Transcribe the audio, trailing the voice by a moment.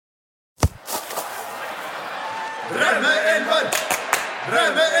Drømmeelver!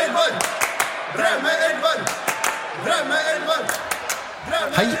 Drømmeelver! Drømmeelver! Drømmeelver!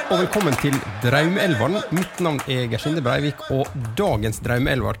 Hei og velkommen til Drømmeelveren. Mitt navn er Gersinde Breivik, og dagens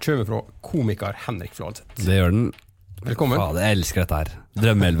Drømmeelver kommer fra komiker Henrik Fladseth. Det gjør den. Velkommen. Faen, jeg elsker dette her.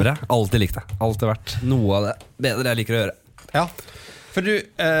 Drømmeelvere. Alltid likt det. Alltid vært noe av det bedre jeg liker å gjøre. Ja, for du,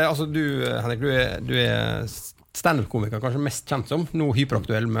 Henrik, du er stand-up-komiker, kanskje mest kjent som, nå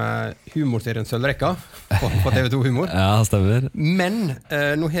hyperaktuell med humorserien Sølvrekka på TV2 Humor. Ja, stemmer. Men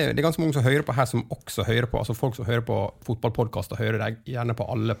nå det ganske mange som hører på her som også hører på, altså folk som hører på fotballpodcaster, hører deg gjerne på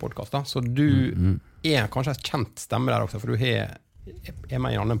alle podcaster, så du er kanskje et kjent stemme der også, for du er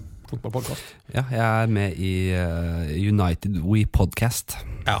med i en annen fotballpodcast. Ja, jeg er med i United We Podcast.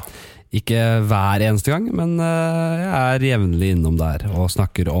 Ja. Ikke hver eneste gang, men jeg er jevnlig innom der og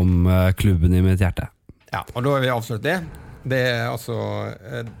snakker om klubben i mitt hjerte. Ja, og da har vi avslørt det. Det er altså,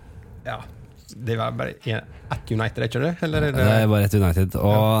 ja, det er bare ett United, ikke det? Eller er det? Det er bare ett United,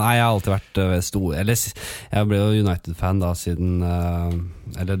 og nei, jeg har alltid vært stor, eller jeg ble jo United-fan da siden,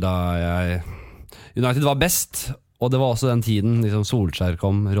 eller da United var best, og det var også den tiden, liksom Solskjær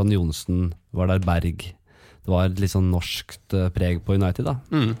kom, Ron Johnsen var der, Berg, det var et litt sånn norskt preg på United da.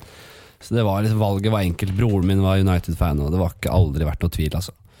 Så det var liksom, valget var enkelt, broren min var United-fan, og det var ikke aldri vært noe tvil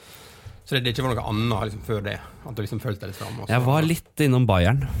altså. Så det ikke var noe annet liksom, før det, at du liksom følte deg litt frem? Jeg var litt innom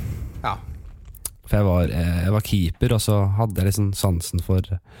Bayern. Ja. For jeg var keeper, og så hadde jeg liksom sansen for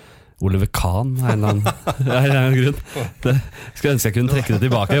Oliver Kahn av en eller annen grunn. Skulle ønske jeg kunne trekke det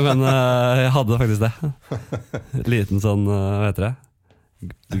tilbake, men jeg hadde faktisk det. Liten sånn, hva heter det?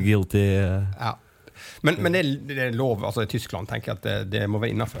 Guilty. Ja. Men det er lov, altså i Tyskland tenker jeg at det må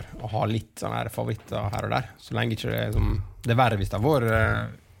være innenfor å ha litt sånne her favoritter her og der, så lenge ikke det det er verre hvis det var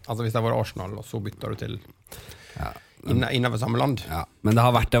altså hvis det var Arsenal, og så bytter du til innenfor samme land. Ja, men det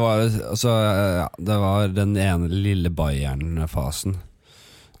har vært, det var den ene lille Bayern-fasen.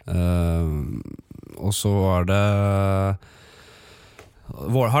 Og så var det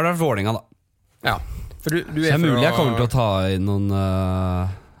har det vært Vålinga da. Ja, for du så det er mulig jeg kommer til å ta inn noen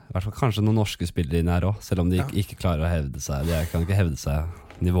i hvert fall kanskje noen norske spillere inn her også, selv om de ikke klarer å hevde seg. De kan ikke hevde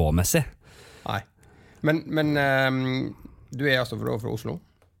seg nivåmessig. Nei, men du er altså fra Oslo?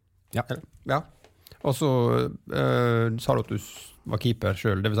 Ja. Ja. Og så sa du at du var keeper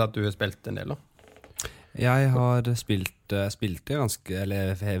selv, det vil si at du har spilt en del da? Jeg har spilte ganske,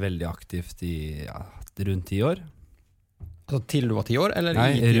 eller veldig aktivt i rundt 10 år. Altså til du var 10 år, eller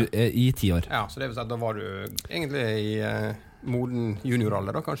Nei, i 10 år. Ja, så det vil si at da var du egentlig i moden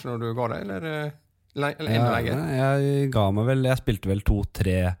junioralder da, kanskje når du ga deg, eller enda lenger? Jeg ga meg vel, jeg spilte vel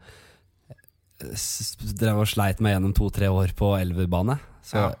 2-3 drev og sleit meg gjennom 2-3 år på elverbane.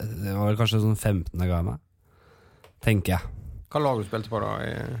 Så det var vel kanskje sånn 15 jeg ga meg, tenker jeg. Hva lag du spilte på da?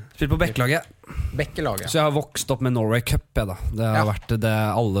 Spilte på Bekkelaget. Bekkelaget? Så jeg har vokst opp med Norway Cup, da. Det har vært det,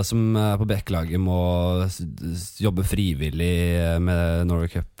 alle som på Bekkelaget må jobbe frivillig med Norway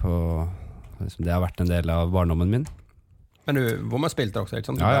Cup, og liksom, det har vært en del av barndommen min. Men du var med og spilte også, ikke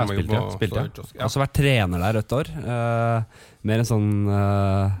sant? Ja, jeg spilte. Jeg har også vært trener der et år. Mer en sånn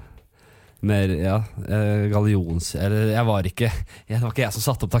mer, gallions eller det var ikke jeg som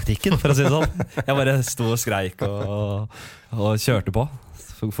satte opp taktikken, for å si det sånn. Jeg bare sto og skreik og kjørte på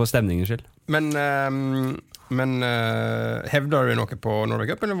for stemningens skyld. Men hevder du noe på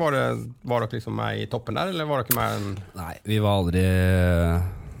Norway Cup, eller var dere liksom med i toppen der, eller var dere med en... Nei, vi var aldri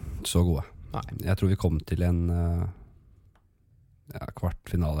så gode. Nei. Jeg tror vi kom til en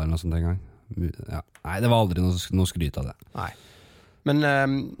kvartfinale eller noe sånt en gang. Ja. Nei, det var aldri noe skryt av det. Nei.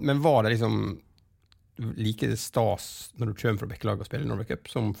 Men var det liksom like stas når du kommer fra Bekkelaget og spiller Norway Cup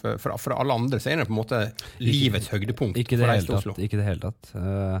som for alle andre, så er det på en måte livets høydepunkt. Ikke det hele tatt.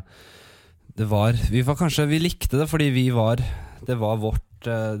 Vi likte det fordi det var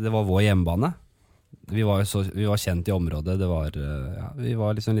vår hjemmebane. Vi var kjent i området. Vi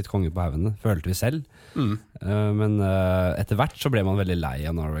var liksom litt konge på haugene, følte vi selv. Men etter hvert så ble man veldig lei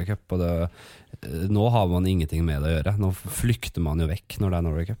av Norway Cup, og nå har man ingenting med det å gjøre. Nå flykter man jo vekk når det er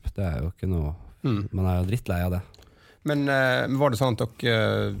Norway Cup. Det er jo ikke noe man er jo drittlei av det. Men var det sånn at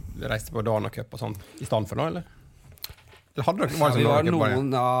dere reiste på Dana Cup og sånn i stedet for da, eller? Eller hadde dere vi var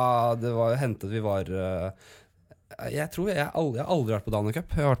noen, det var hentet vi var jeg tror jeg har aldri vært på Dana Cup.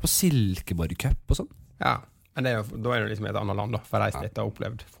 Jeg har vært på Silkeborg Cup og sånn. Ja, men da er det liksom et annet land da, for reist litt og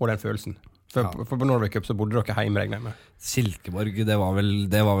opplevd, få den følelsen. For på Norway Cup så bodde dere hjemme, regner jeg med. Silkeborg, det var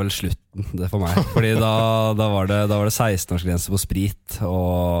vel slutten det for meg. Fordi da var det 16-årsgrense på sprit,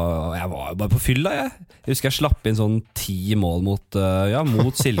 og jeg var bare på fylla, jeg. Jeg husker jeg slapp inn sånn 10 mål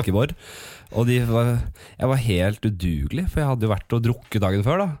mot Silkeborg. Og jeg var helt udugelig, for jeg hadde jo vært og drukket dagen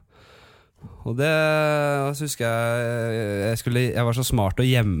før da. Og det så husker jeg var så smart å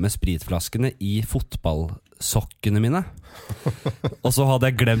gjemme spritflaskene i fotballsokkene mine. Og så hadde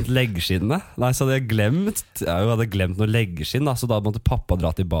jeg glemt leggskinnene. Nei, så hadde jeg hadde glemt noe leggskinn da, så da måtte pappa dra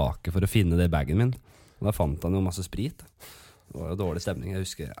tilbake for å finne det i bagen min. Og da fant han jo masse sprit. Det var jo dårlig stemning. Jeg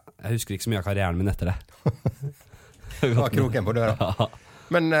husker ikke så mye av karrieren min etter det. Det var kroken på døra. Ja.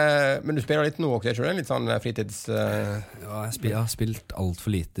 Men du spiller litt nå også, ikke det? Litt sånn fritids... Ja, jeg har spilt alt for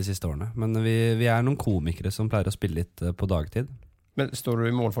lite de siste årene. Men vi noen komikere som pleier å spille litt på dagtid. Men står du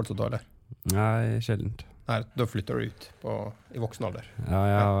i mål fortsatt da, eller? Nei, sjeldent. Nei, da flytter du ut i voksen alder.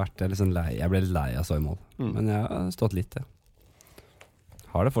 Ja, jeg ble litt lei av så i mål. Men jeg har stått litt, ja.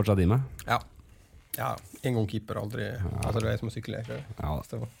 Har det fortsatt i meg. Ja, en gang keeper, aldri. Altså det som å sykle, ikke det? Ja,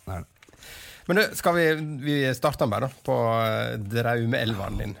 det er det. Men du, skal vi starte bare da, på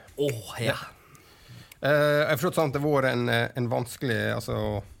draumeelveren din? Ja. Jeg har forstått sånn at det var en vanskelig,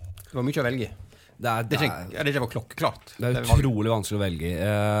 altså, det var mye å velge i. Det ikke var klokkeklart. Det utrolig vanskelig å velge i.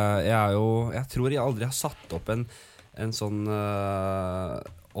 Jeg tror jeg aldri har satt opp en sånn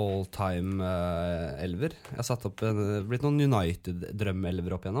all-time elver. Jeg har satt opp blitt noen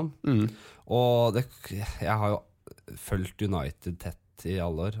United-drømmelver opp igjennom. Og jeg har jo følt United tett i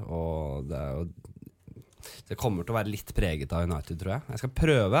alle år, og det kommer til å være litt preget av United, tror jeg. Jeg skal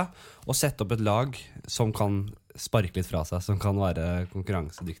prøve å sette opp et lag som kan sparke litt fra seg, som kan være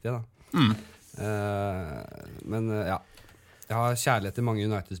konkurransedyktige da. Men ja, jeg har kjærlighet til mange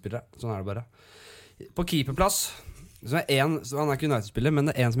United-spillere. Sånn det bare. På keeperplass så han ikke United-spiller, men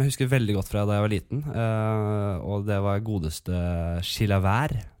det en som jeg husker veldig godt fra da jeg var liten, og det var godeste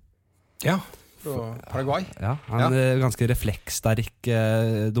Chilavert. Ja, fra Paraguay. Ja, han ganske reflekssterk,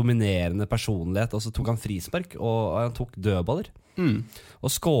 dominerende personlighet. Og så tok han frispark, og han tok dødballer. Og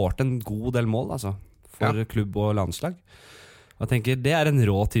skårte en god del mål altså, for klubb og landslag. Og jeg tenker, det en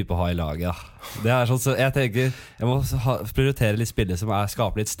rå type å ha i laget. Ja. Det sånn, så jeg tenker, jeg må prioritere litt spillere som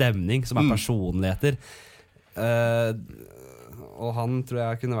skaper litt stemning, som personligheter. Og han tror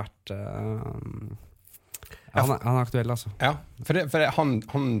jeg kunne vært han aktuell, altså. Ja, for han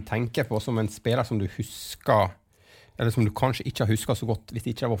tenker på som en spiller som du husker, eller som du kanskje ikke har husket så godt hvis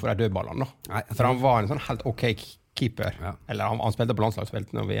det ikke var for de dødballene. Nei, for han var en sånn helt ok keeper. Ja. Eller han spilte på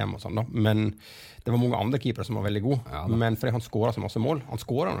landslagsfeltet og VM og sånn da. Men det var mange andre keepere som var veldig gode. Ja, men fordi han skåret så masse mål. Han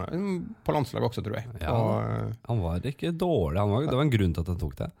skåret på landslag også, tror jeg. Ja, han var ikke dårlig. Det var en grunn til at han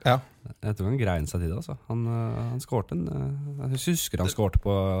tok det. Ja. Jeg tror han grein seg til det, altså. Han skårte jeg husker han skårte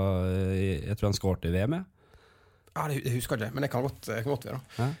på jeg tror han skårte i VM, ja. Ja, det husker jeg ikke, men det kan godt være.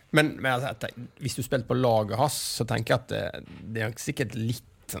 Ja. Men altså, hvis du spilte på laget hans, så tenker jeg at det sikkert litt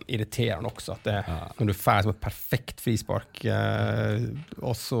sånn irriterende også, at når du får som et perfekt frispark,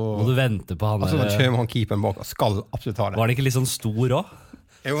 og så må du vente på han. Og så kommer han keeperen bak og skal absolutt ta det. Var det ikke litt sånn stor også?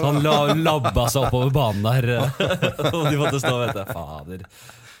 Så han labba seg oppover banen der, og de måtte stå og vente. Fader.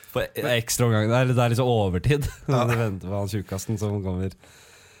 På ekstra omgang, det litt så overtid. Du venter på han tjukkasten som kommer.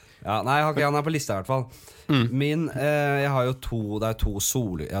 Ja, nei, han på lista i hvert fall. Jeg har jo det to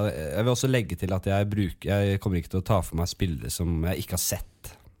solo. Jeg vil også legge til at jeg kommer ikke til å ta for meg spillere som jeg ikke har sett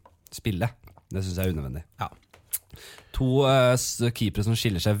spille. Det synes jeg unødvendig. Ja. To keepere som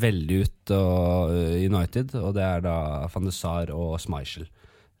skiller seg veldig ut i United, og det da Van de Sar og Schmeichel.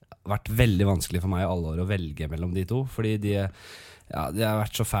 Det har vært veldig vanskelig for meg i alle år å velge mellom de to, fordi de har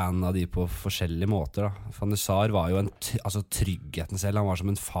vært så fan av de på forskjellige måter da. Van de Sar var jo tryggheten selv. Han var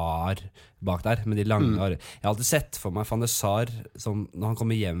som en far bak der med de lange Jeg har alltid sett for meg Van de Sar som når han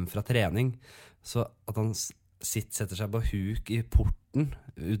kommer hjem fra trening, så at han setter seg på huk i porten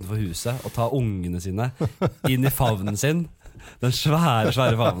utenfor huset og tar ungene sine inn i favnen sin, den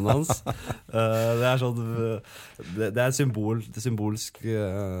svære favnen hans. Det sånn det symbolsk,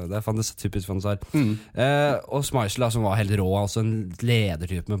 det typisk Van de Sar. Og Schmeichel som var helt rå, altså en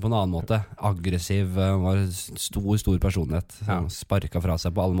ledertype, men på en annen måte aggressiv, var stor personlighet, sparket fra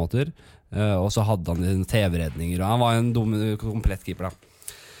seg på alle måter, og så hadde han TV-redninger, og han var en komplett keeper da.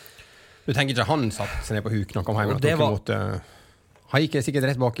 Du tenker ikke han satt seg ned på huk når han kom hjem? Han gikk sikkert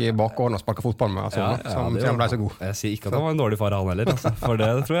rett bak i bakgården og sparket fotball med, så han ble så god. Jeg sier ikke at han var en dårlig far han heller, altså. For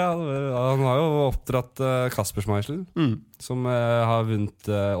det tror jeg. Han har jo oppdratt Kasper Schmeichel, som har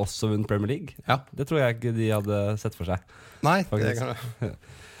også vunnet Premier League. Ja. Det tror jeg ikke de hadde sett for seg. Nei, det kan det.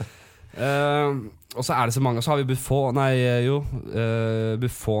 Og så det så mange, så har vi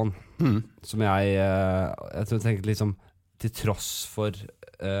Buffon, som jeg tror jeg tenker liksom, til tross for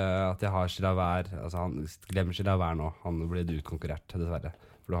at jeg har Chilavert, altså han glemmer Chilavert nå, han ble utkonkurrert dessverre,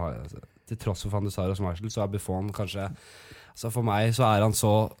 til tross for Van de Sar og Schmeichel, så Buffon kanskje, altså for meg så han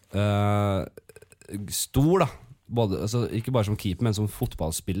så stor da, altså, ikke bare som keeper, men som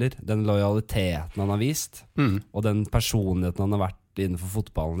fotballspiller. Den lojaliteten han har vist, og den personligheten han har vært innenfor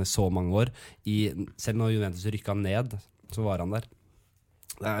fotballen i så mange år. Selv når Juventus rykket ned, så var han der.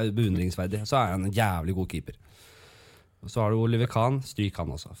 Det er beundringsverdig. Så er han en jævlig god keeper. Og så har du Oliver Kahn. Stryk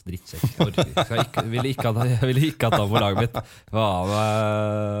han også. Drittsekk. Jeg ville ikke hatt han på laget mitt.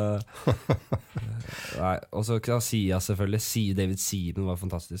 Nei, og så Sia selvfølgelig. David Seaman var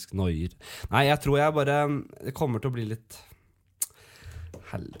fantastisk. Neuer. Nei, jeg tror jeg bare det kommer til å bli litt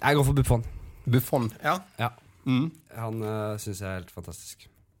Jeg går for Buffon. Buffon, ja. Han synes jeg er helt fantastisk.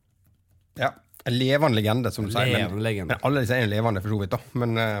 Ja, en levende legende, som du sier. Men alle disse er en levende for så vidt da.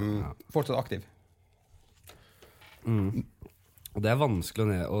 Men fortsatt aktiv. Og det er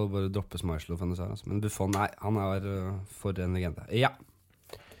vanskelig å bare droppe Schmeichel, men Buffon, nei, han er for en legende. Ja.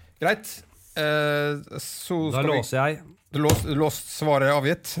 Greit. Så da låser jeg. Du låst svaret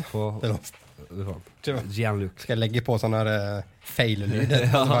avgitt. Det er Gianluca. Skal jeg legge på sånn der feil-lyd?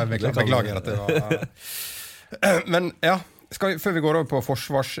 Beklager at det var Men ja, før vi går over på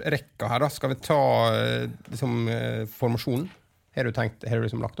forsvarsrekka her da, skal vi ta liksom, formasjonen. Har du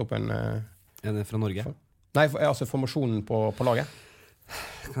liksom lagt opp en fra Norge? Nei, altså formasjonen på laget.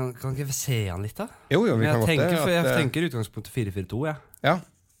 Kan ikke vi se han litt da? Jo, vi kan godt det. Jeg tenker utgangspunktet 4-4-2, ja.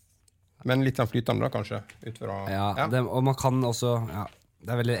 Men litt sånn flytende da, kanskje? Og man kan også,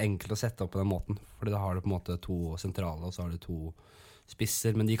 det er veldig enkelt å sette opp på den måten, fordi da har du på en måte 2 sentrale, og så har du 2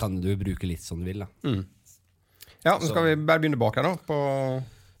 spisser, men de kan du bruke litt som du vil da. Ja, så skal vi bare begynne bak her da, på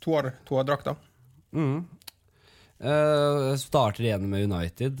toardrakta. Starter igjen med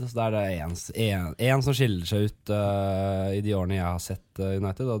United, så der er det en som skiller seg ut i de årene jeg har sett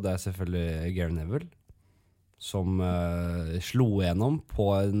United, og det er selvfølgelig Gary Neville, som slo gjennom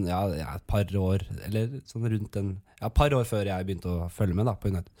på et par år, eller sånn rundt et par år før jeg begynte å følge med da, på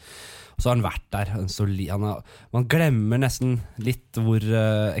United. Og så har han vært der. Man glemmer nesten litt hvor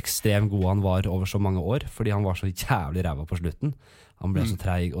ekstremt god han var over så mange år, fordi han var så jævlig ræva på slutten. Han ble så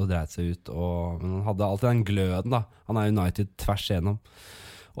treig og dreit seg ut, men han hadde alltid den gløden da. Han er United tvers igjennom.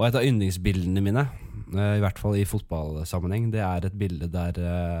 Og et av yndlingsbildene mine, i hvert fall i fotballsammenheng, det er et bilde der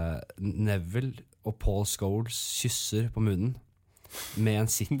Neville og Paul Scholes kysser på munnen med en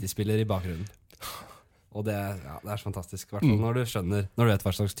City-spiller i bakgrunnen. Og det er så fantastisk, i hvert fall når du vet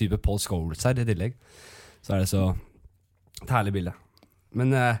hva slags type Paul Scholes er i tillegg, så er det så et herlig bilde.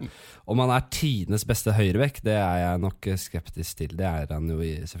 Men om han er tidenes beste høyrebekk, det er jeg nok skeptisk til. Det er han jo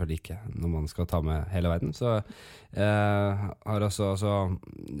selvfølgelig ikke når man skal ta med hele verden. Så har også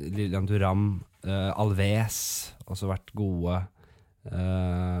Lilian Thuram, Alves også vært gode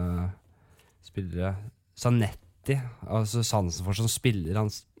spillere. Zanetti, altså sansen for som spiller, han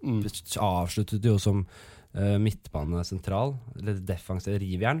avsluttet jo som midtbane sentral, eller defensiv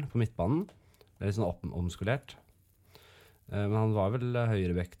rivjern på midtbanen. Det er litt sånn omskolert. Men han var vel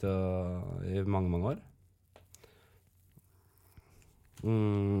høyrebekk i mange år.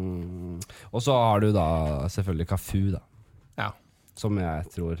 Og så har du da selvfølgelig Cafu da. Ja. Som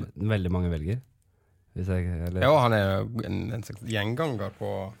jeg tror veldig mange velger. Ja, han er en slags gjenganger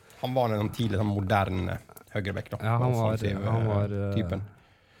på. Han var en tidlig moderne høyrebekk da. Ja, han var typen.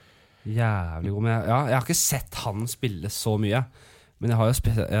 Jævlig god. Men jeg har ikke sett han spille så mye. Men jeg har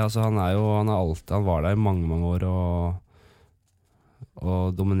jo han var der i mange år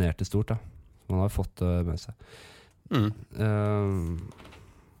og dominerte stort da. Man har fått det med seg.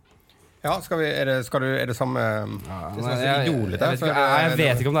 Ja, er det samme jeg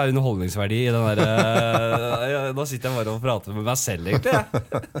vet ikke om det er underholdningsverdi i den der nå sitter jeg bare og prater med meg selv egentlig.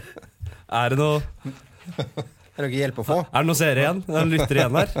 Er det noe hjelp å få? Er det noe serie igjen? Er det noen lytter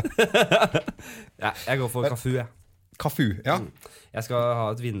igjen her? Ja, jeg går for Cafu, Cafu, ja. Jeg skal ha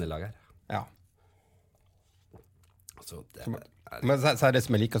et vinnerlag her. Ja. Men så er det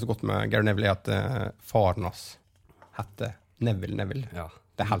som jeg liker så godt med Gary Neville er at faren hans heter Neville. Ja.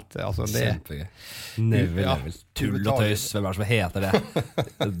 Det er helt, altså det kjempegøy. Neville. Tull og tøys, hvem er det som heter det?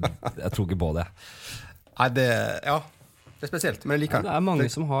 Jeg tror ikke på det. Nei, det er spesielt, men jeg liker det. Det er mange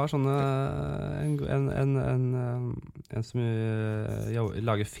som har sånne en som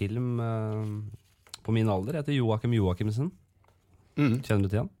lager film på min alder, heter Joakim Joakimsen. Kjenner du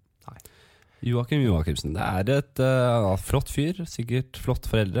til han? Nei. Joakim Joakimsen, det er et flott fyr, sikkert flott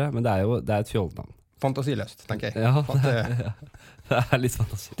foreldre, men det er et fjollenavn. Fantasiløst, tenker jeg. Ja, det er litt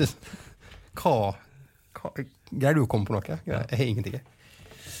fantasiløst. Hva greier du å komme på noe? Jeg har ingenting.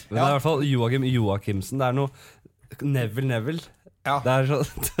 Men det er i hvert fall Joakim Joakimsen, det er noe Neville. Ja. Det er så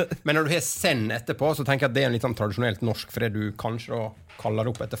men når du har Sen etterpå, så tenker jeg at det er en litt sånn tradisjonelt norsk, fordi du kanskje kaller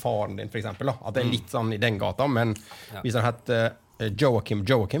det opp etter faren din, for eksempel. Da. At det er litt sånn i den gata, men hvis han heter Joachim,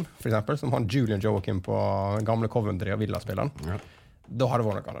 for eksempel, som han Julian Joachim på gamle Coventry og Villa-spilleren. Ja. Da har det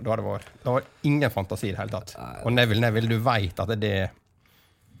vært noe. Det var ingen fantasi i det hele tatt. Og Neville, du vet at det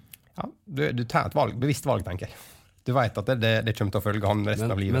ja, du tar et valg, bevisst valg, tenker jeg. Du vet at det kommer til å følge han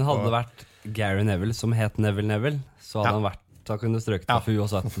resten av livet. Men hadde det vært Gary Neville som het Neville, så hadde han vært, da kunne du strøket av fu og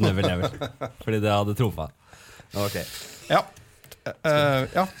sagt Neville. Fordi det hadde trofet. Ok. Ja.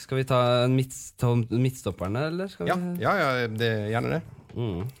 Skal vi ta midtstopperne, eller? Skal vi? Ja, gjerne det.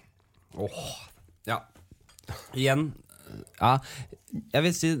 Ja. Igjen. Ja, jeg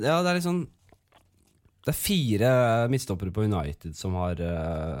vil si, det er liksom det er 4 midtstoppere på United som har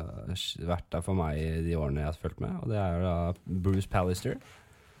vært der for meg i de årene jeg har følt med, og det er da Bruce Pallister,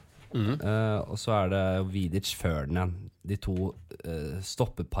 og så er det Vidic Ferdinand. De 2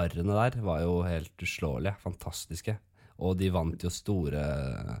 stoppeparene der var jo helt uslåelige, fantastiske, og de vant jo store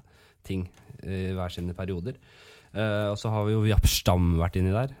ting i hver sine perioder. Og så har vi jo Jaap Stam vært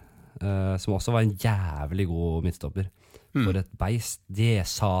inni der, som også var en jævlig god midtstopper. For et beist, det er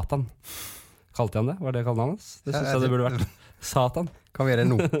Satan. Kalte han det? Var det kallet hans? Det synes jeg det burde vært. Satan. Hva er det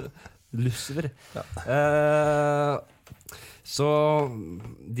nå? Lucifer. Så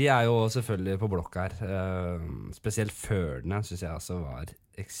de er jo selvfølgelig på blokk her. Spesielt Ferdinand synes jeg altså var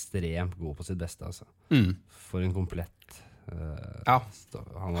ekstremt god på sitt beste. Altså. For en komplett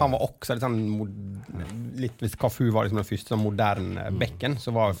han var også litt sånn hvis Cafu var liksom den første moderne bekken,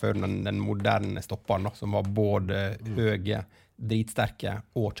 så var Ferdinand den moderne stopperen da, som var både høye, dritsterke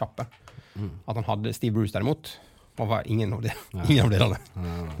og kjappe. At han hadde Steve Bruce derimot, han var ingen av delene.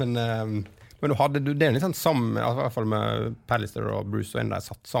 Men du hadde det er litt sånn sammen, i hvert fall med Pallister og Bruce, og en der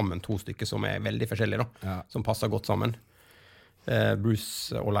satt sammen 2 stykker som er veldig forskjellige da, som passer godt sammen.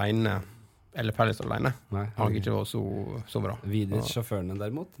 Bruce alene eller Pallister alene. Han har ikke vært så bra. Vidic og Ferdinand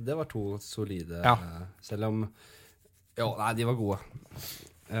derimot, det var 2 solide, selv om de var gode.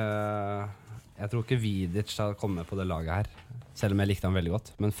 Jeg tror ikke Vidic har kommet på det laget her, selv om jeg likte han veldig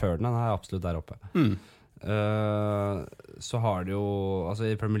godt, men Ferdinand er absolutt der oppe. Så har det jo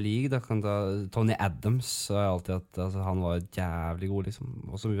altså i Premier League da kan ta Tony Adams, så har jeg alltid at altså, han var jævlig god liksom,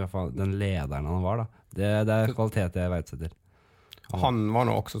 og så i hvert fall den lederen han var da, det er kvalitet jeg verdsetter. Han var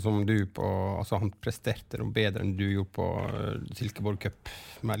nå også som du på, altså han presterte noe bedre enn du gjorde på Silkeborg Cup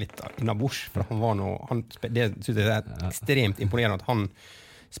med litt innabords, for han var nå, det synes jeg er ekstremt imponerende at han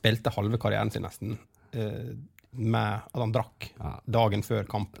spilte halve karrieren sin nesten med at han drakk dagen før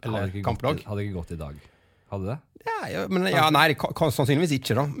kamp, eller kampdag. Hadde ikke gått i dag. Hadde det? Nei, sannsynligvis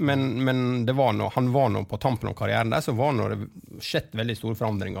ikke da, men det var han var nå på tampen av karrieren der, så var nå det skjedd veldig store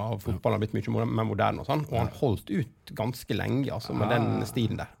forandringer, og fotballen har blitt mye mer moderne og sånn, og han holdt ut ganske lenge, altså, med den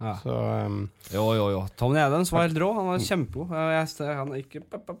stilen der. Så, jo. Tony Adams var helt rå, han var kjempegod. Han ikke...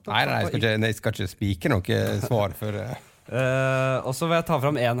 Nei, jeg skal ikke spike noe svar for... og så vil jeg ta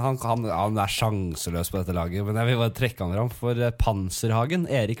fram han er sjanseløs på dette laget, men jeg vil bare trekke han fram for Panserhagen.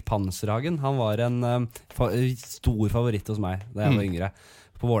 Erik Panserhagen, han var en stor favoritt hos meg da jeg var yngre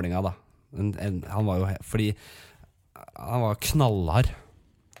på Vålinga da. Han var jo fordi han var knallhard.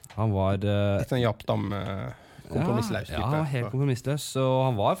 Han var litt sånn Jaap Stam kompromissløs type. Ja, helt kompromissløs. Og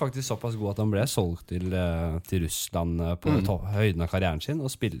han var faktisk såpass god at han ble solgt til Russland på høyden av karrieren sin,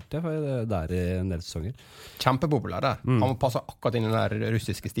 og spilte der i en del sesonger. Kjempepopulær der. Han passer akkurat inn i den der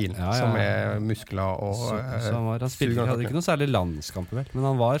russiske stilen, som er muskler og... Så han spilte, hadde ikke noe særlig landskamper vel,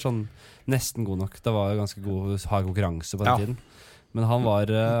 men han var sånn nesten god nok. Det var ganske god, hard konkurranse på den tiden. Men han var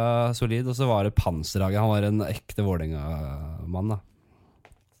solid, og så var det Panserhagen. Han var en ekte Vålerenga-mann da.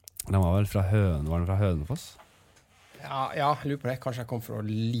 Han var vel fra Hønefoss? Ja, jeg lurer på det. Kanskje jeg kom fra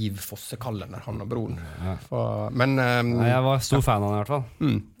Liv Fosse-kallen der, han og broren. Men... jeg var stor fan av han i hvert fall.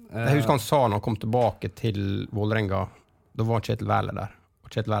 Jeg husker han sa når han kom tilbake til Vålerenga, da var Kjetil Wæler der, og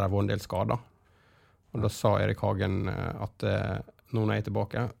Kjetil Wæler var en del skadet. Og da sa Erik Hagen at nå når jeg er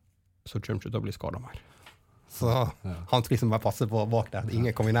tilbake, så kommer ikke til å bli skadet mer. Så han skal liksom bare passe på bak der, at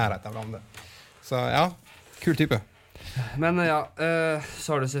ingen kom i nærhet av hverandre. Så ja, kul type. Men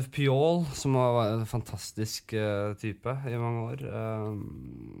så har du Sef Pjol, som var en fantastisk type i mange år.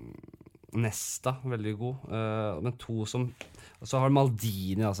 Nesta, veldig god. Men 2 som... Og så har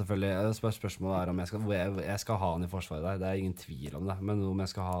Maldini da, selvfølgelig. Spørsmålet er om jeg skal ha han i forsvaret der. Det er ingen tvil om det. Men om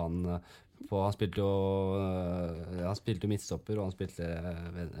jeg skal ha han på... Han spilte jo midtstopper, og han spilte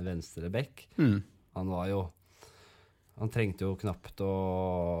venstre bekk. Han var jo... Han trengte jo knapt,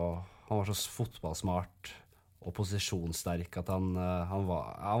 og han var så fotballsmart og posisjonssterk at han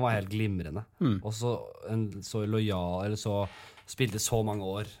var helt glimrende. Og så lojal, eller så spilte så mange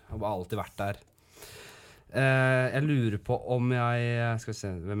år, og har alltid vært der. Jeg lurer på om jeg skal vi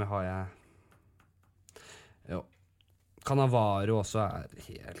se, hvem har jeg? Jo. Cannavaro også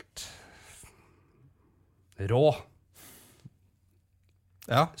helt rå.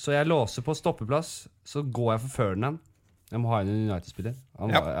 Ja. Så jeg låser på stoppeplass, så går jeg for Ferdinand. Jeg må ha en United-spiller.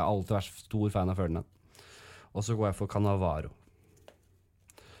 Jeg har alltid vært stor fan av Ferdinand. Og så går jeg for Cannavaro.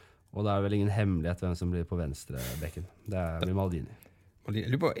 Og det er vel ingen hemmelighet hvem som blir på venstre bekken. Det blir Maldini.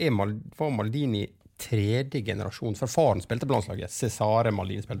 Jeg lurer på, var Maldini tredje generasjon? For faren spilte på landslaget. Cesare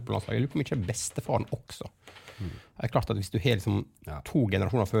Maldini spilte på landslaget. Jeg lurer på om ikke bestefaren også. Det er klart at hvis du har liksom 2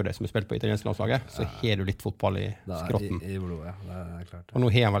 generasjoner før deg som har spilt på italienske landslaget, så har du litt fotball i skrotten. I blodet, det er klart. Og nå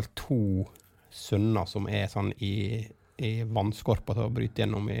har han vel 2 sønner som er sånn i vannskorpa til å bryte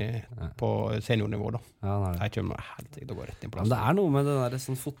gjennom på seniornivå da. Ja, det er ikke noe helt sikkert å gå rett inn på det. Men det er noe med det der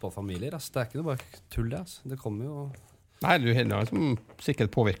sånn fotballfamilier, altså. Det er ikke noe bare tull det, altså. Det kommer jo... Nei, du har liksom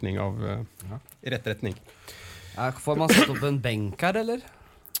sikkert påvirkning av i rett retning. Får man satt opp en benk her, eller?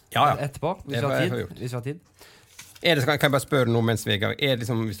 Ja. Etterpå, hvis vi har tid. Kan jeg bare spørre noe mens vi er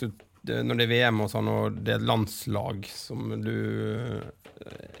liksom, hvis du, når det er VM og sånn, og det er landslag som du...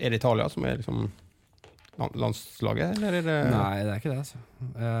 Er det Italia som er liksom landslaget, eller er det... Nei, det er ikke det, altså.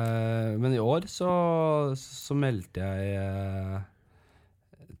 Men i år så meldte jeg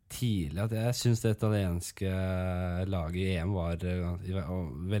tidlig at jeg synes det italienske laget i EM var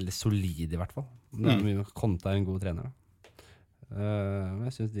veldig solid i hvert fall. Conte en god trener da. Men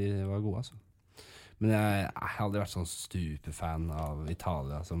jeg synes de var gode, altså. Men jeg har aldri vært sånn stupefan av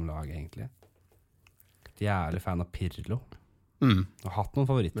Italia som lag, egentlig. Jævlig fan av Pirlo. Jeg har hatt noen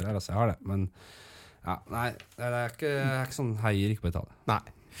favoritter der, altså, jeg har det. Men ja, nei, jeg er ikke sånn heier ikke på Italia.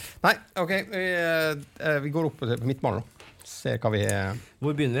 Nei, ok. Vi går opp på midtbanen da. Ser hva vi...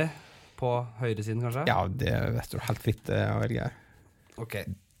 Hvor begynner vi? På høyre siden, kanskje? Ja, det er helt fritt å velge. Ok.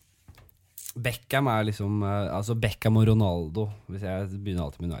 Beckham er liksom altså Beckham og Ronaldo. Hvis jeg begynner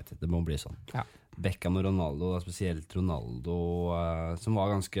alltid med United, det må bli sånn. Beckham og Ronaldo, spesielt Ronaldo, som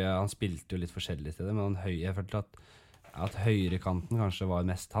var ganske... Han spilte jo litt forskjellig til det, men jeg følte at høyrekanten kanskje var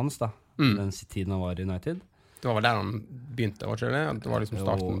mest hans da, den tiden han var i United. Det var vel der han begynte, var ikke det? Det var liksom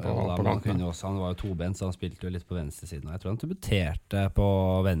starten på kanten. Han var jo tobent, så han spilte jo litt på venstre siden. Jeg tror han debuterte på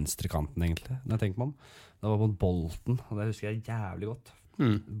venstre kanten, egentlig, når jeg tenker meg om. Det var mot Bolton, og det husker jeg jævlig godt.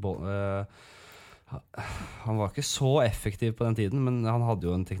 Han var ikke så effektiv på den tiden, men han hadde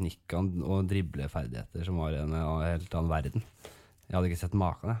jo en teknikk og dribleferdigheter som var en helt annen verden. Jeg hadde ikke sett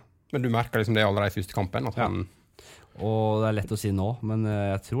maken. Men du merket liksom det allerede i første kampen? At han... Og det er lett å si nå, men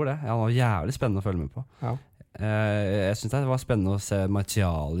jeg tror det. Han var jævlig spennende å følge med på. Jeg synes det var spennende å se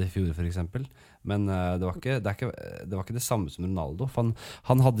Martial i fjor, for eksempel. Men det var ikke det samme som Ronaldo. For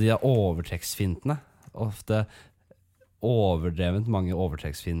han hadde de overtrekksfintene. Ofte overdrevet mange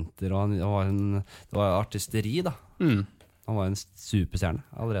overtrekksfinter, og det var artisteri da. Han var en superstjerne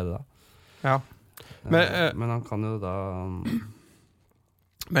allerede da. Men han kan jo da...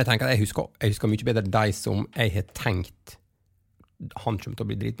 Men jeg tenker at jeg husker mye bedre de som jeg har tenkt han kommer til å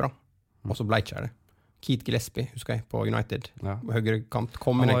bli dritbra, og så ble ikke det. Keith Gillespie, husker jeg, på United. Høyre kant,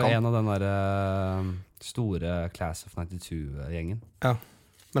 kom inn i kamp. Han var en av den der store Class of 92-gjengen. Ja,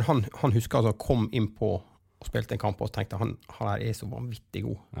 men han husker altså kom inn på og spilte en kamp og tenkte han her er så vanvittig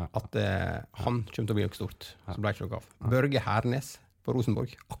god at han kommer til å bli noe stort. Så ble ikke noe av. Børge Hernes på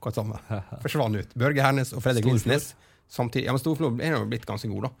Rosenborg, akkurat samme. Forsvann ut. Børge Hernes og Fredrik Vinsnes samtidig. Ja, men Storflor er jo blitt ganske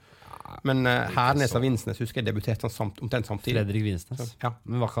god da. Men Hernes og Vinsnes husker jeg debuterte omtrent samtidig. Fredrik Vinsnes.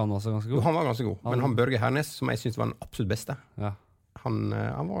 Men var ikke han også ganske god? Jo, han var ganske god. Men han Børge Hernes, som jeg synes var den absolutt beste, han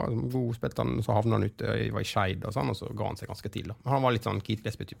var god, spilte han, så havnet han ute, var i Skeid og sånn, og så ga han seg ganske tidlig. Men han var litt sånn Keith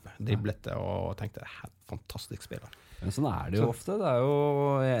Gillespie-type, driblete og tenkte, fantastisk spiller. Men sånn er det jo ofte, det er jo,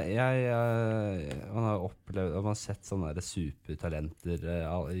 man har opplevd, man har sett sånne der supertalenter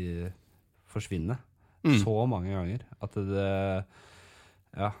forsvinne så mange ganger, at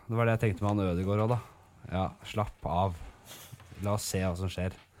det var det jeg tenkte med han Ødegaard også da. Ja, slapp av, la oss se hva som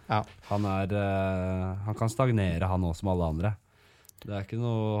skjer. Han kan stagnere han også som alle andre. Det er ikke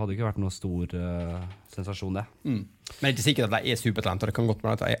noe, hadde ikke vært noe stor sensasjon det. Men det er ikke sikkert at det er supertalent, og det kan godt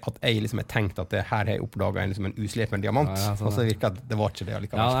være at jeg liksom har tenkt at det her har jeg oppdaget en, liksom en uslepen diamant, og så virker at det var ikke det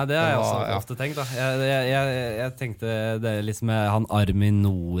allikevel. Ja, nei, det har jeg også ofte tenkt da. Jeg tenkte det liksom med han Armin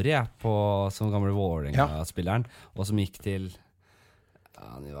Nori som gamle Vålerenga-spilleren, og som gikk til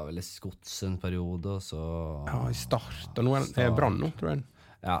han var vel i Skots en periode, og så... Ja, i start, og nå er Brann nå, tror jeg.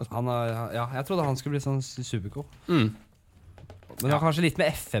 Jeg trodde han skulle bli sånn supergod. Men det har kanskje litt med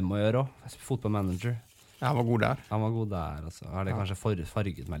FM å gjøre også. Fotballmanager. Ja, han var god der. Han var god der, altså. Har det kanskje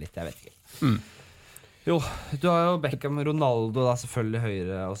farget meg litt, jeg vet ikke. Jo, du har jo Beckham, Ronaldo da, selvfølgelig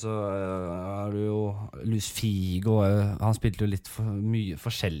høyre, og så har du jo Luis Figo, han spilte jo litt mye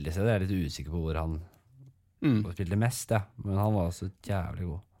forskjellig, så jeg er litt usikker på hvor han Og spilte mest, men han var også jævlig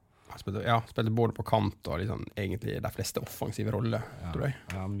god. Han spilte både på kant og liksom, egentlig de fleste offensive roller, tror jeg.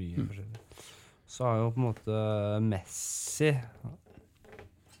 Ja, mye forskjellig. Så har jo på en måte Messi,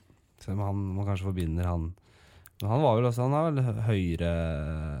 selv om man kanskje forbinder han. Men han var vel også, han er vel høyre...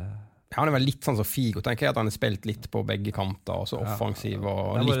 Han er vel litt sånn som Figo, tenker jeg, at han har spilt litt på begge kanter, og så offensiv,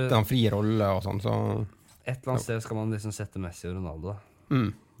 og litt av en fri rolle og sånn, så... Et eller annet sted skal man liksom sette Messi og Ronaldo, da.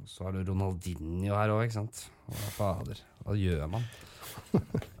 Så har du Ronaldinho her også, ikke sant? Hva fader, hva gjør man?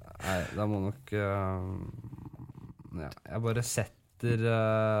 Nei, da må nok... jeg bare setter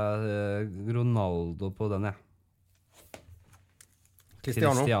Ronaldo på den,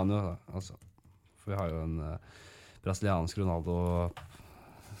 Cristiano, altså. For vi har jo en brasiliansk Ronaldo...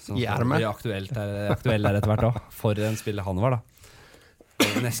 som blir aktuell der etter hvert også. For en spiller han var da.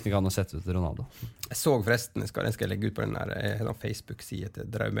 Nesten kan å sette ut Ronaldo. Jeg så forresten, jeg skal legge ut på den der Facebook-siden til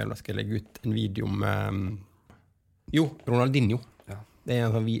Draume, jeg skal legge ut en video med Ronaldinho. Ja. Det er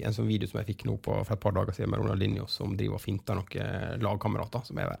en sånn video som jeg fikk nå for et par dager siden med Ronaldinho, som driver og finter noen lagkamerater,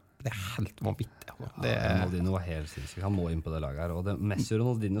 som det er helt vanvittig. Ronaldinho var helt sinnssykt. Han må inn på det laget her, og det Messi og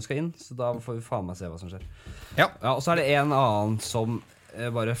Ronaldinho skal inn, så da får vi faen meg se hva som skjer. Ja, og så er det en annen som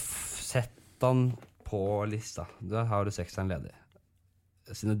bare sett han på lista. Da har du sekseren ledig.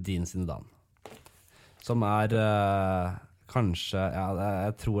 Zinedine, som kanskje,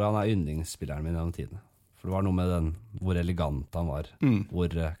 jeg tror han er yndlingsspilleren min gjennom tiden. For det var noe med den, hvor elegant han var,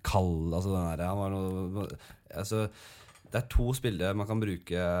 hvor kald, altså den der, han var noe, altså, det er to spillere man kan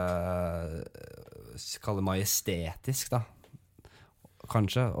bruke, kalle majestetisk da,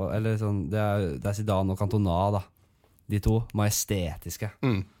 kanskje, eller sånn, det er Zidane og Cantona da, de to majestetiske.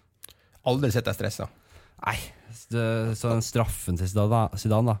 Aldri sett deg stressa. Nei, så den straffen til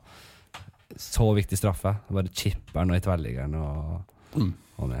Zidane da, så viktig straffe, bare chipperen og i tverrliggeren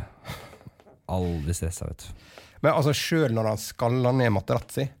og med. Aldri stressa, vet du. Men altså, selv når han skaller ned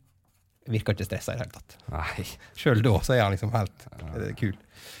Materazzi, virker ikke stressa i det hele tatt. Nei. Selv da, så er han liksom helt kul.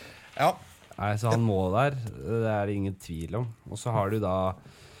 Ja. Nei, så han må der, det er det ingen tvil om. Og så har du da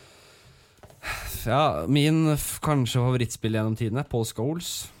min kanskje favorittspill gjennom tidene, Paul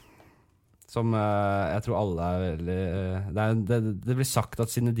Scholes, som jeg tror alle veldig det blir sagt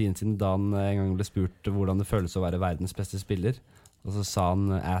at Zinedine Zidane en gang ble spurt hvordan det føles å være verdens beste spiller, og så sa han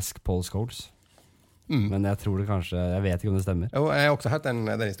ask Paul Scholes. Men jeg tror det kanskje, jeg vet ikke om det stemmer. Jo, jeg har også hørt den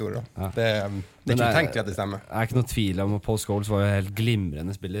historien da. Det er ikke utenkelig at det stemmer. Det er ikke noe tvil om at Paul Scholes var jo helt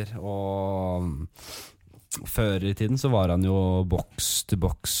glimrende spiller, og før i tiden så var han jo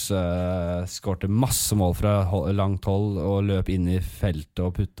box-to-box, skårte masse mål fra langt hold og løp inn i feltet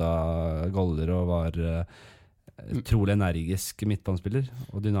og putta goller og var utrolig energisk midtbanespiller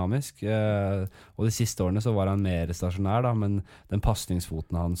og dynamisk. Og de siste årene så var han mer stasjonær da, men den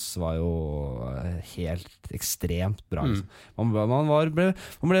passningsfoten hans var jo helt ekstremt bra. Man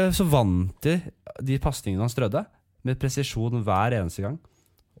ble så vant til de passningene han strødde, med presisjon hver eneste gang.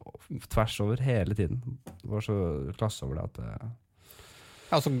 Tvers over hele tiden. Det var så klasse over det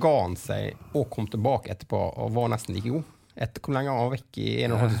at så ga han seg og kom tilbake etterpå og var nesten like god. Etter hvor lenge han var vekk i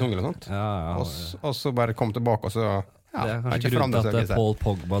 1,5 sesong eller sånt. Og så bare kom tilbake, og så det er kanskje grunn til at Paul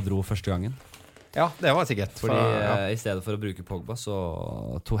Pogba dro første gangen. Ja, det var sikkert. Fordi i stedet for å bruke Pogba, så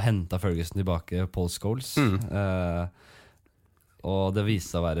hentet Ferguson tilbake Paul Scholes. Og det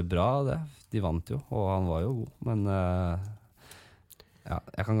viste seg å være bra, det. De vant jo, og han var jo god. Men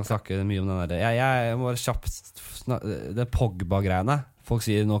jeg kan snakke mye om den der. Jeg må bare kjapt det Pogba-greiene. Folk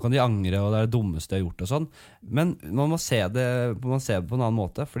sier, nå kan de angre, og det er det dummeste jeg har gjort og sånn. Men man må se det på en annen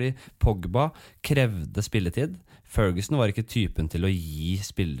måte, fordi Pogba krevde spilletid. Ferguson var ikke typen til å gi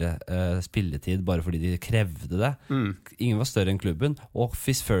spilletid bare fordi de krevde det. Ingen var større enn klubben, og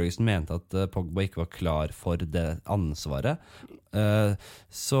hvis Ferguson mente at Pogba ikke var klar for det ansvaret,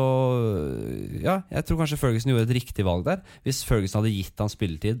 så jeg tror kanskje Ferguson gjorde et riktig valg der. Hvis Ferguson hadde gitt han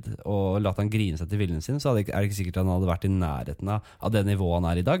spilletid og latt han grine seg til viljen sin, så er det ikke sikkert han hadde vært i nærheten av det nivået han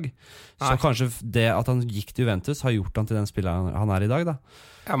er i dag. Så kanskje det at han gikk til Juventus har gjort han til den spilleren han er i dag da.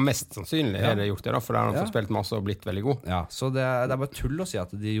 Ja, mest sannsynlig er det gjort det da, for da har han fått spilt masse og blitt veldig god. Ja, så det er bare tull å si at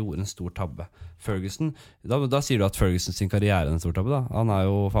de gjorde en stor tabbe. Ferguson, da sier du at Ferguson sin karriere er en stor tabbe da. Han har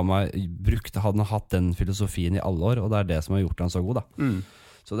jo faen meg hadde hatt den filosofien i alle år, og det er det som har gjort han så god da.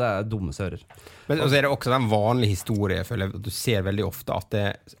 Så det er dumme sører. Men så er det også den vanlige historien, jeg føler at du ser veldig ofte at det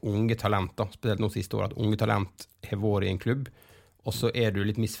er unge talenter, spesielt nå siste år, at unge talent har vært i en klubb, og så er du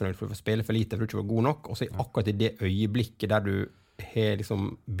litt misfornøyd for å få spille for lite, for du ikke var god nok, og så er akkurat i det øyeblikket der du har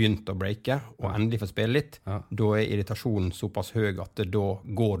liksom begynt å breake og endelig få spille litt, da er irritasjonen såpass høy at da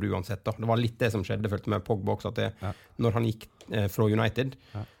går du uansett da. Det var litt det som skjedde, følte med Pogba også, at når han gikk fra United,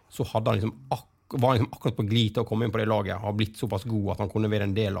 så hadde han liksom var liksom akkurat på glid til å komme inn på det laget, har blitt såpass god at han kunne være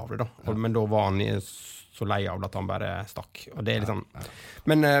en del av det da. Men da var han så lei av at han bare stakk. Og det liksom...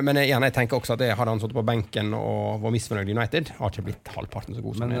 Men igjen, jeg tenker også at hadde han sittet på benken og var misfornøyd i United, har ikke blitt halvparten så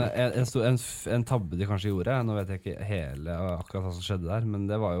god som Men en tabbe de kanskje gjorde, nå vet jeg ikke hele akkurat hva som skjedde der, men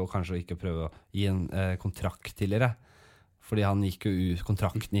det var jo kanskje å ikke prøve å gi en kontrakt tidligere. Fordi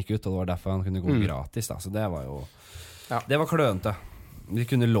kontrakten gikk ut, og det var derfor han kunne gå gratis da. Så det var jo det var klønete. De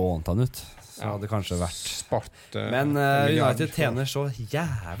kunne lånt han ut, så hadde det kanskje vært spart. Men United tjener så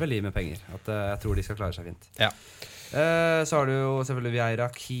jævlig med penger at jeg tror de skal klare seg fint. Så har du jo selvfølgelig Vieira,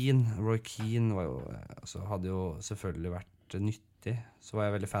 Roy Keane var jo, altså, hadde jo selvfølgelig vært nyttig. Så var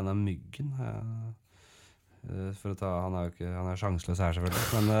jeg veldig fan av Myggen. For å ta, han er sjanseløs her selvfølgelig,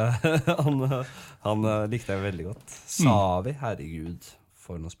 men han likte jeg veldig godt. Savi, herregud,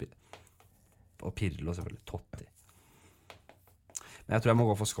 for noe spill. Og Pirlo selvfølgelig, Totti. Men jeg tror jeg må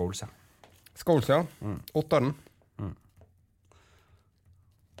gå for Scholes, Scholes, ja. 8-eren.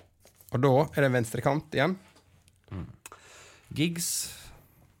 Og da det venstre kant igjen. Giggs.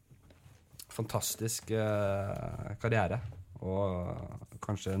 Fantastisk karriere. Og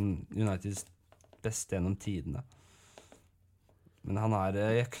kanskje Uniteds beste gjennom tidene. Men han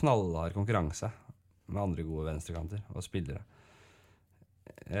i knallhard konkurranse med andre gode venstrekanter og spillere.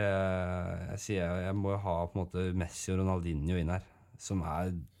 Jeg må ha på en måte Messi og Ronaldinho inn her, som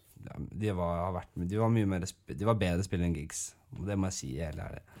de var mye mer de var bedre spillere enn Giggs. Det må jeg si helt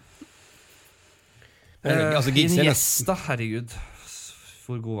ærlig. Altså, Giggs Iniesta, herregud.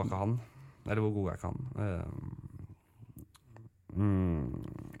 Hvor god var ikke han? Eller hvor god ikke han?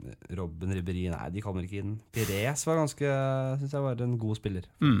 Robben Ribéry, nei, de kommer ikke inn. Pires var synes jeg var en god spiller,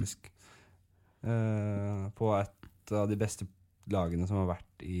 faktisk. På et av de beste lagene som har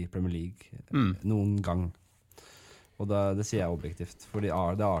vært i Premier League noen gang. Og det sier jeg objektivt. For det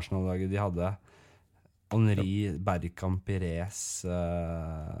Arsenal-laget de hadde Henry, Bergkamp, Pires,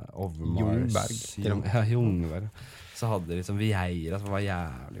 Overmars, Jungberg. Så hadde liksom Vieira som var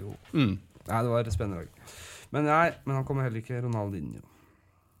jævlig god. Nei, det var et spennende lag. Men han kommer heller ikke Ronaldinho.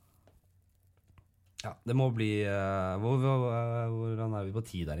 Ja, det må bli hvordan vi på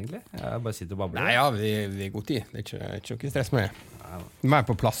tid der egentlig? Jeg bare sitter og babler. Nei, vi god tid. Det ikke noe stress med. Mer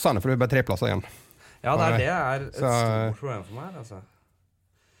på plassene, for det bare 3 plasser igjen. Ja, det er et stort problem for meg, altså.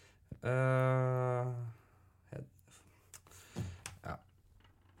 Ja.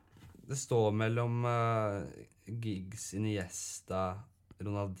 Det står mellom Giggs, Iniesta,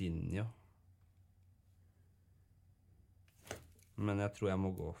 Ronaldinho. Men jeg tror jeg må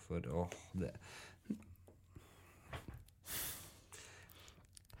gå for det.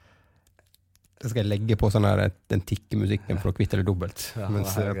 Det skal jeg legge på sånn her den tikkemusikken for å kvitte det dobbelt.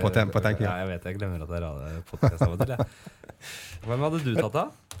 Mens på tenking. Ja, jeg vet, jeg glemmer at det podcast av og til. Hvem hadde du tatt da?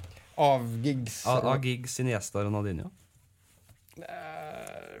 Av Giggs. Av Giggs, Iniesta og Ronaldinho?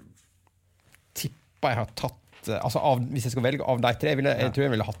 Tipper jeg har tatt hvis jeg skal velge av de 3 jeg tror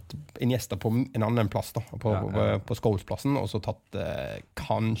jeg ville hatt Iniesta på en annen plass da, på Scholes-plassen, og så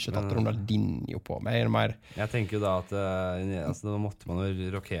kanskje tatt Ronaldinho på mer. Jeg tenker jo da at da måtte man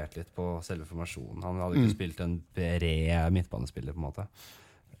jo rokert litt på selve formasjonen. Han hadde ikke spilt en bred midtbanespiller på en måte,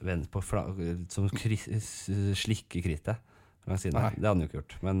 som slikker krittet. Det hadde han jo ikke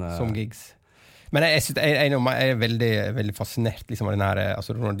gjort, men, som Giggs. Men jeg er veldig, veldig fascinert liksom, av den her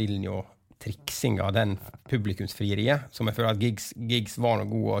Ronaldinho triksinga, den publikumsfrieriet, som jeg føler at Giggs var noe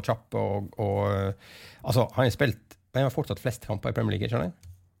god og kjapp, altså, han har fortsatt flest kamper i Premier League, skjønner jeg?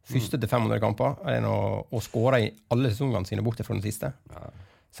 Første til 500 kamper, og skåret i alle sesongene sine borte fra den siste.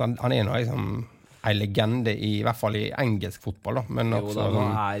 Så han noe liksom, en legende, i hvert fall i engelsk fotball, da. Men jo, også,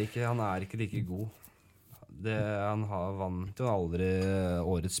 han er ikke like god. Han vant jo aldri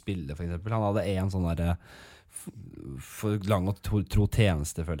årets spiller, for eksempel. Han hadde en sånn der for lang og tro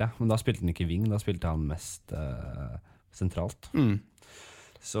tjeneste, føler jeg. Men da spilte han ikke wing, da spilte han mest sentralt.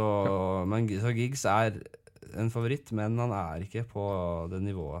 Så Giggs er en favoritt, men han er ikke på det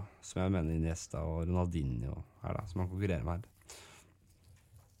nivået som jeg mener Iniesta og Ronaldinho er da, som han konkurrerer med her.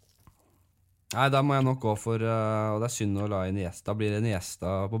 Nei, da må jeg nok gå for, og det er synd å la Iniesta, blir det Iniesta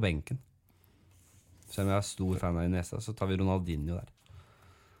på benken. Selv om jeg er stor fan av Iniesta, så tar vi Ronaldinho der.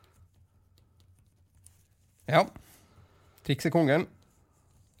 Ja, triksekongen,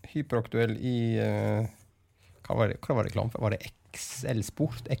 hyperaktuell i, hva var det reklame for? Var det XXL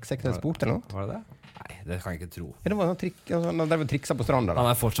Sport eller noe? Var det det? Nei, det kan jeg ikke tro. Ja, det var noen drev triksa på stranda. Han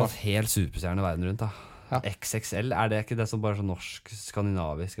er fortsatt helt superstjerne verden rundt da. Ja. XXL, er det ikke det som bare så norsk,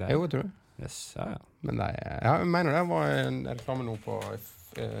 skandinavisk greier? Jo, jeg tror det. Yes, ja. Men jeg mener det var en reklame nå på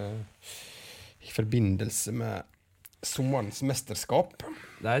i forbindelse med sommerens mesterskap.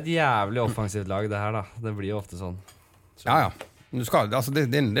 Det et jævlig offensivt lag, det her, da. Det blir jo ofte sånn. Ja. Du skal, altså det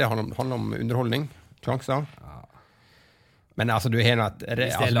handler om underholdning, sjanser. Men altså, du har et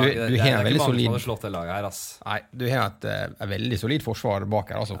veldig solid... Det slått det laget her, ass. Nei, du har et veldig solid forsvar bak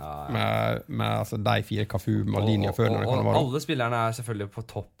her, altså. Med altså, de 4 Cafu, Maldini og Førner. Og alle spillerne selvfølgelig på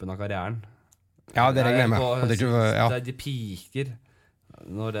toppen av karrieren. Ja, det regner jeg med. De piker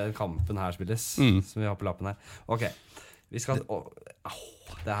når den kampen her spilles, som vi har på lappen her. Ok, vi skal...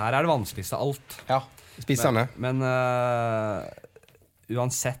 det her det vanskeligste av alt. Ja, spissene. Men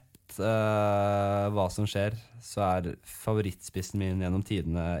uansett hva som skjer, så favorittspissen min gjennom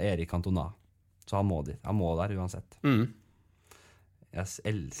tidene Erik Cantona. Så han må der uansett. Jeg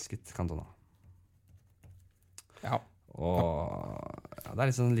elsket Cantona. Ja. Og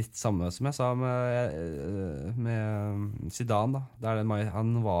det liksom litt samme som jeg sa med Zidane, da.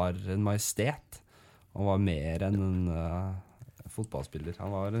 Han var en majestet. Han var mer enn en fotballspiller.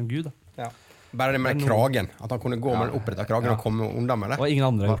 Han var en gud, da. Ja. Bare det med kragen. At han kunne gå med den opprettet kragen og komme unna med det. Og ingen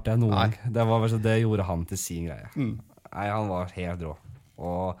andre har gjort det noen gang. Det gjorde han til sin greie. Nei, han var helt rå.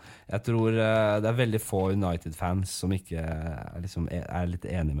 Og jeg tror det veldig få United-fans som ikke liksom, litt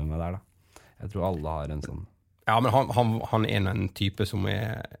enig med meg der, da. Jeg tror alle har en sånn. Ja, men han en type som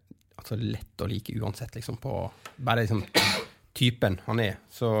altså, lett å like uansett, liksom, på bare liksom typen han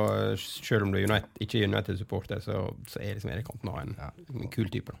så selv om du ikke United-supporter, så liksom Erik Cantona en kul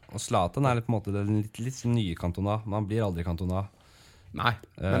type. Og Zlatan litt på en måte litt sånn nye Cantona. Man blir aldri Cantona. Nei,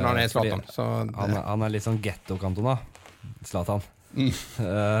 men han Zlatan. Han litt sånn ghetto-Cantona, Zlatan.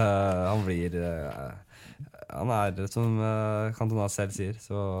 Han blir... han som Cantona selv sier,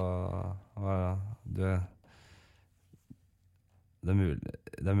 så det er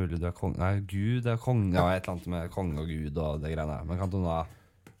mulig du konge. Nei, Gud konge. Ja, et eller annet med konge og Gud og det greiene der. Men Cantona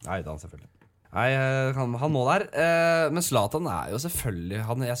han selvfølgelig. Nei, han må der. Men Zlatan jo selvfølgelig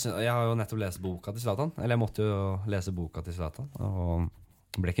jeg har jo nettopp lest boka til Zlatan. Eller jeg måtte jo lese boka til Zlatan. Og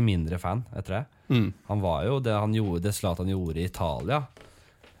ble ikke mindre fan etter det. Han var jo det Zlatan gjorde i Italia.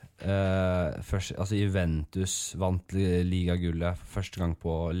 Først, altså Juventus vant ligagullet første gang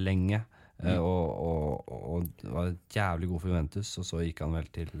på lenge. Og var jævlig god for Juventus. Og så gikk han vel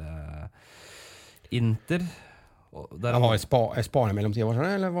til Inter. Han var i Spania mellom tiden, var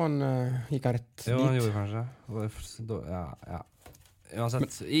det? Eller gikk han rett dit? Jo, han gjorde kanskje. Ja.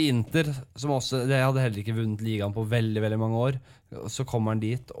 Uansett, i Inter, som også det hadde heller ikke vunnet ligaen på veldig, veldig mange år, så kommer han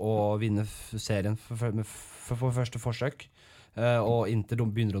dit og vinner serien for første forsøk. Og Inter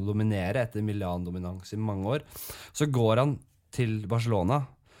begynner å dominere etter Milan-dominans i mange år. Så går han til Barcelona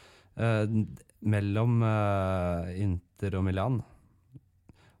mellom Inter og Milan,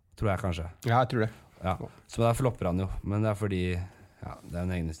 tror jeg kanskje. Ja, jeg tror det. Ja. Så der flopper han jo, men det fordi det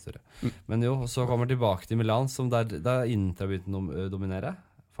en egen historie. Men jo, så kommer han tilbake til Milan, som der Inter har begynt å dominere.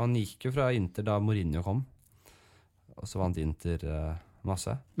 For han gikk jo fra Inter da Mourinho kom, og så vant Inter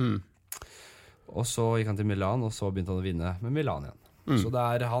masse. Og så gikk han til Milan, og så begynte han å vinne med Milan igjen. Så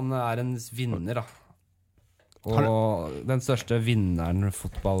han en vinner, da. Og den største vinneren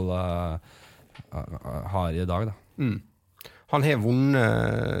fotball har i dag, da. Han har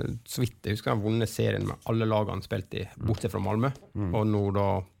vunnet, så vidt jeg husker, han har vunnet serien med alle lagene han spilte i, bortsett fra Malmö. Og nå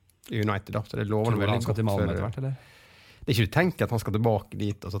da United, da. Så det lover veldig godt. Tror du han skal til Malmö etter hvert, eller? Det ikke du tenker at han skal tilbake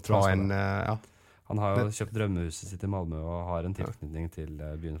dit, og så ta Han har jo kjøpt drømmehuset sitt i Malmö og har en tilknytning til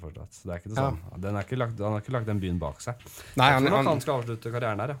byen fortsatt. Så det ikke det sånn. Han har ikke lagt den byen bak seg. Nei, han skal avslutte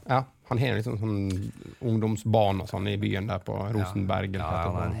karrieren her, ja. Han har liksom sånn ungdomsbarn og sånn i byen der på Rosenberg.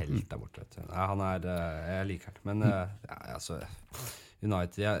 Han en helt der borte, vet du. Jeg liker han. Men altså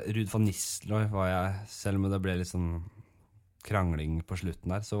United, Ruud van Nistelrooy var jeg, selv om det ble litt sånn krangling på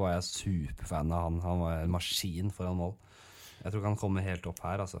slutten der, så var jeg superfan av han. Han var en maskin foran mål. Jeg tror ikke han kommer helt opp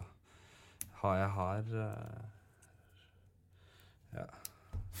her, altså. Så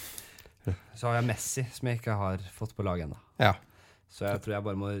har jeg Messi, som jeg ikke har fått på laget enda. Ja. Så jeg tror jeg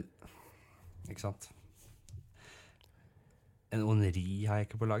bare må, ikke sant? En Henry har jeg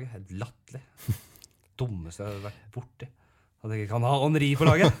ikke på laget. Helt latterlig. Dummeste jeg hadde vært borti. At jeg ikke kan ha Henry på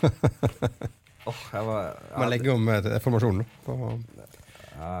laget. Man legger om formasjonen.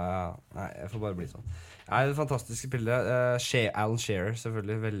 Nei, jeg får bare bli sånn. Det fantastiske spillere. Alan Shearer,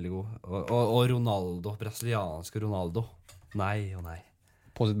 selvfølgelig, veldig god. Og Ronaldo, brasilianske Ronaldo. Nei og nei.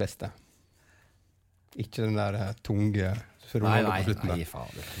 På sitt beste. Ikke den der tunge Ronaldo på slutten der. Nei,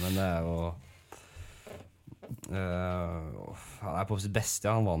 fader. Men det jo han på sitt beste,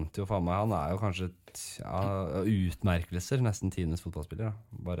 han vant jo faen meg. Han jo kanskje utmerkelser, nesten tidenes fotballspiller, da.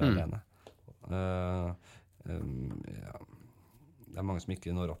 Bare alene. Det er mange som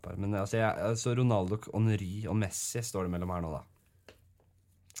ikke når opp her. Men altså Ronaldo, Henry og Messi står det mellom her nå, da.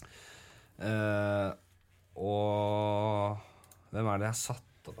 Og hvem er det jeg har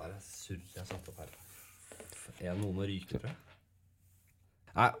satt opp her? Jeg har satt opp her. Er noen å ryke, tror jeg?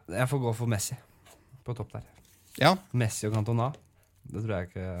 Nei, jeg får gå for Messi på topp der. Ja. Messi og Cantona. Det tror jeg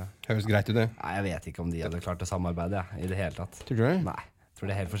ikke... Høres greit ut det. Nei, jeg vet ikke om de hadde klart å samarbeide i det hele tatt. Tror du det? Nei, jeg tror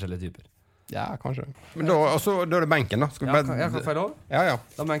det er helt forskjellige typer. Ja, kanskje. Men da er det benken, da. Skal vi Jeg kan få lov? Ja, ja.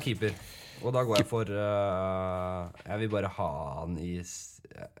 Da må jeg en keeper. Og da går jeg for... jeg vil bare ha han i...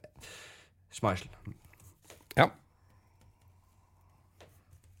 Schmeichel. Ja.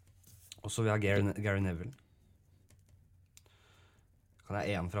 Og så vil jeg ha Gary Neville. Kan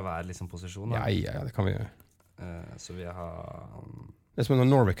jeg ha en fra hver liksom, posisjon? Da? Ja, det kan vi gjøre. Så vil jeg ha... Det er som en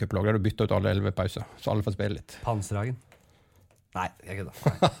Norway Cup-lag der du bytter ut alle 11 pauser, så alle får spille litt. Panserhagen. Nei, jeg kødder.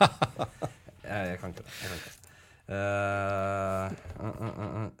 Jeg kan ikke det.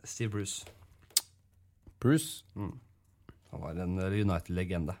 Steve Bruce. Bruce? Han var en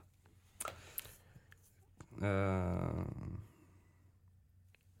United-legende.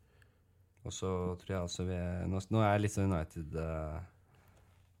 Og så tror jeg også nå er jeg litt sånn United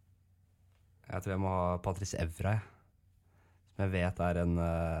jeg tror jeg må ha Patrice Evra, som jeg vet er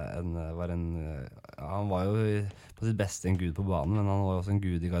han var jo på sitt beste en gud på banen, men han var også en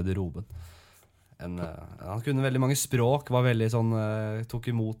gud i garderoben. Han kunne veldig mange språk, var veldig sånn,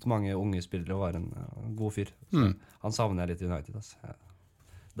 tok imot mange unge spillere og var en god fyr. Så han savner jeg litt i United. Altså.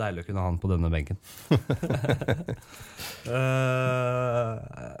 Deilig å kunne ha han på denne benken.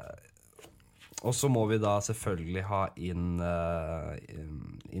 Og så må vi da selvfølgelig ha inn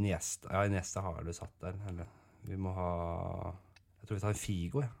Iniesta. Ja, Iniesta har du satt der. Eller, vi må ha... Jeg tror vi tar en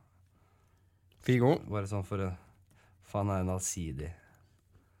Figo, ja. Figo? Bare sånn for... For han er en allsidig.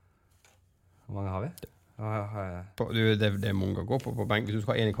 Hvor mange har vi? Det er mange å gå på benk. Hvis du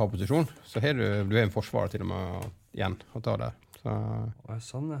skal ha en i hver posisjon, så har du en forsvarer til og med igjen å ta der. Så...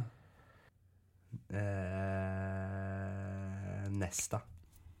 Sånn, ja. Nesta.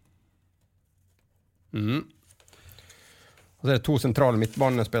 Og så er det 2 sentrale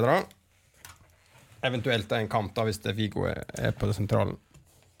midtbanespillere. Eventuelt en kant da, hvis det Figo er på det sentrale.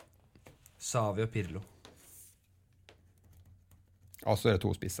 Savi og Pirlo. Og så er det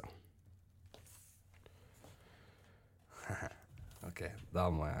 2 spisser. Ok, da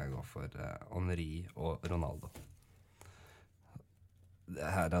må jeg gå for Henry og Ronaldo. Det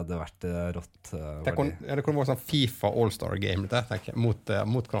her hadde vært rått. Det kunne vært sånn FIFA All-Star-game mot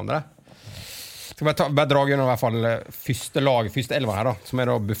hverandre. Skal bare dra gjennom i hvert fall første elva her da, som er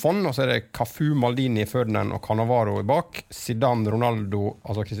da Buffon, og så er det Cafu, Maldini, Ferdinand og Cannavaro i bak, Zidane, Ronaldo,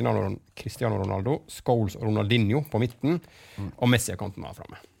 altså Cristiano Ronaldo, Scholes og Ronaldinho på midten, og Messi er kanten av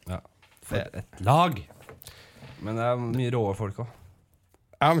fremme. Ja, for et lag! Men det er mye råe folk også.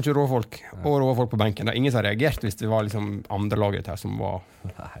 Ja, men ikke råe folk, og råe folk på benken. Det er ingen som har reagert hvis det var liksom andre laget her som var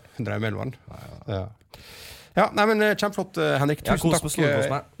drømmeelveren. Ja, nei, men kjempeflott, Henrik. Tusen takk for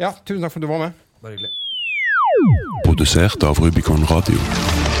at du var med. Bare hyggelig. Produsert av Rubicon Radio.